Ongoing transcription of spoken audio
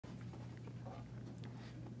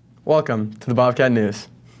Welcome to the Bobcat News.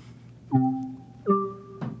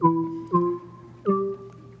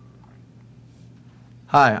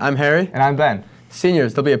 Hi, I'm Harry. And I'm Ben.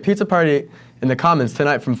 Seniors, there'll be a pizza party in the Commons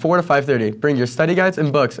tonight from 4 to 5:30. Bring your study guides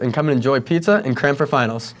and books and come and enjoy pizza and cram for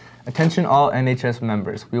finals. Attention all NHS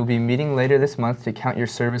members. We will be meeting later this month to count your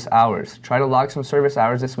service hours. Try to log some service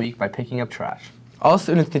hours this week by picking up trash. All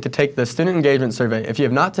students need to take the Student Engagement Survey. If you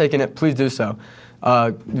have not taken it, please do so.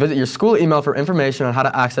 Visit your school email for information on how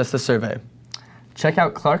to access the survey. Check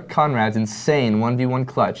out Clark Conrad's insane 1v1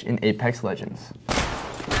 clutch in Apex Legends.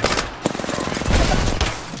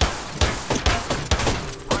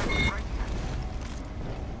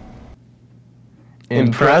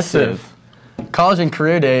 Impressive. College and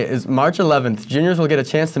Career Day is March 11th. Juniors will get a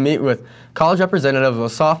chance to meet with college representatives while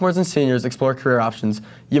sophomores and seniors explore career options.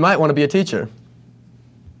 You might want to be a teacher.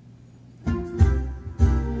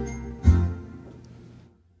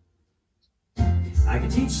 I can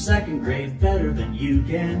teach second grade better than you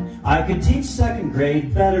can. I can teach second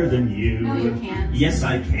grade better than you. No, you can't. Yes,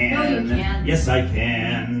 I can. No, you can't. Yes, I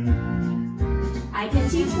can. I can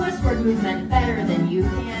teach westward movement better than you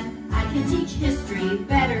can. I can teach history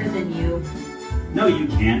better than you. No, you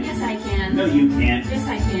can't. Yes, I can. No, you can't. Yes,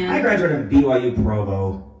 I can. I graduated from BYU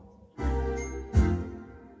Provo.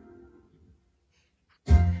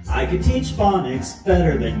 I could teach phonics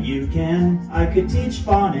better than you can. I could teach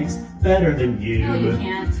phonics better than you. No, you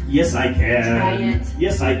can't. Yes, I can. Try it.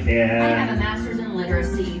 Yes, I can. I have a master's in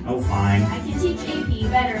literacy. Oh, fine. I can teach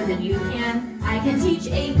AP better than you can. I can teach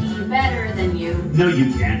AP better than you. No,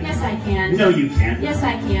 you can't. Yes, I can. No, you can't. Yes,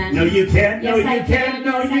 I can. No, you can't. No, Yes, I you can't. can.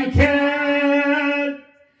 No, Yes, you I can't.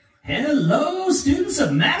 Hello, students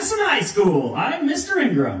of Madison High School. I'm Mr.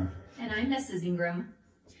 Ingram. And I'm Mrs. Ingram.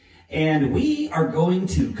 And we are going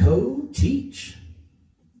to co-teach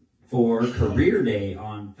for Career Day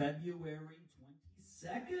on February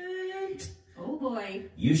 22nd. Oh boy.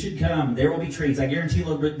 You should come. There will be treats. I guarantee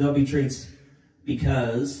there'll be treats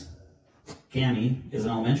because Cammie is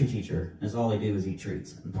an elementary teacher. That's all they do is eat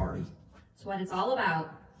treats and party. That's what it's all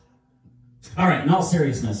about. All right, in all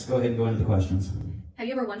seriousness, go ahead and go into the questions. Have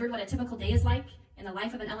you ever wondered what a typical day is like in the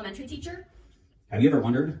life of an elementary teacher? Have you ever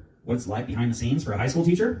wondered what it's like behind the scenes for a high school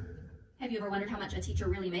teacher? Have you ever wondered how much a teacher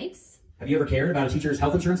really makes? Have you ever cared about a teacher's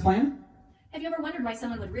health insurance plan? Have you ever wondered why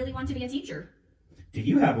someone would really want to be a teacher? Do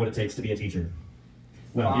you have what it takes to be a teacher?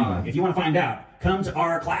 Well, anyway, if you want to find out, come to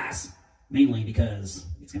our class, mainly because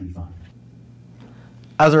it's going to be fun.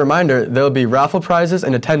 As a reminder, there will be raffle prizes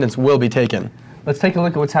and attendance will be taken. Let's take a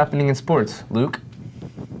look at what's happening in sports. Luke?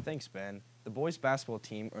 Thanks, Ben. The boys basketball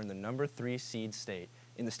team earned the #3 seed state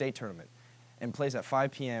in the state tournament and plays at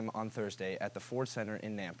 5 p.m. on Thursday at the Ford Center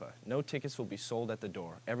in Nampa. No tickets will be sold at the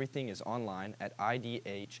door. Everything is online at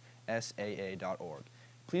idhsaa.org.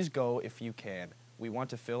 Please go if you can. We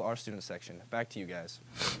want to fill our student section. Back to you guys.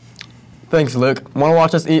 Thanks, Luke. Want to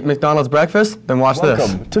watch us eat McDonald's breakfast? Then watch this.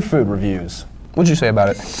 Welcome to Food Reviews. What'd you say about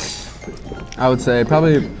it? I would say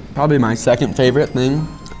probably my second favorite thing.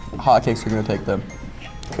 Hotcakes are going to take the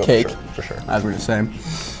cake, for sure. as we were saying.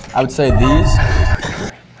 I would say these.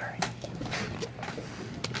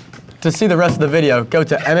 To see the rest of the video, go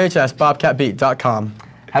to mhsbobcatbeat.com.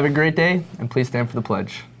 Have a great day, and please stand for the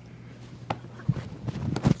pledge.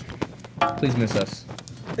 Please miss us.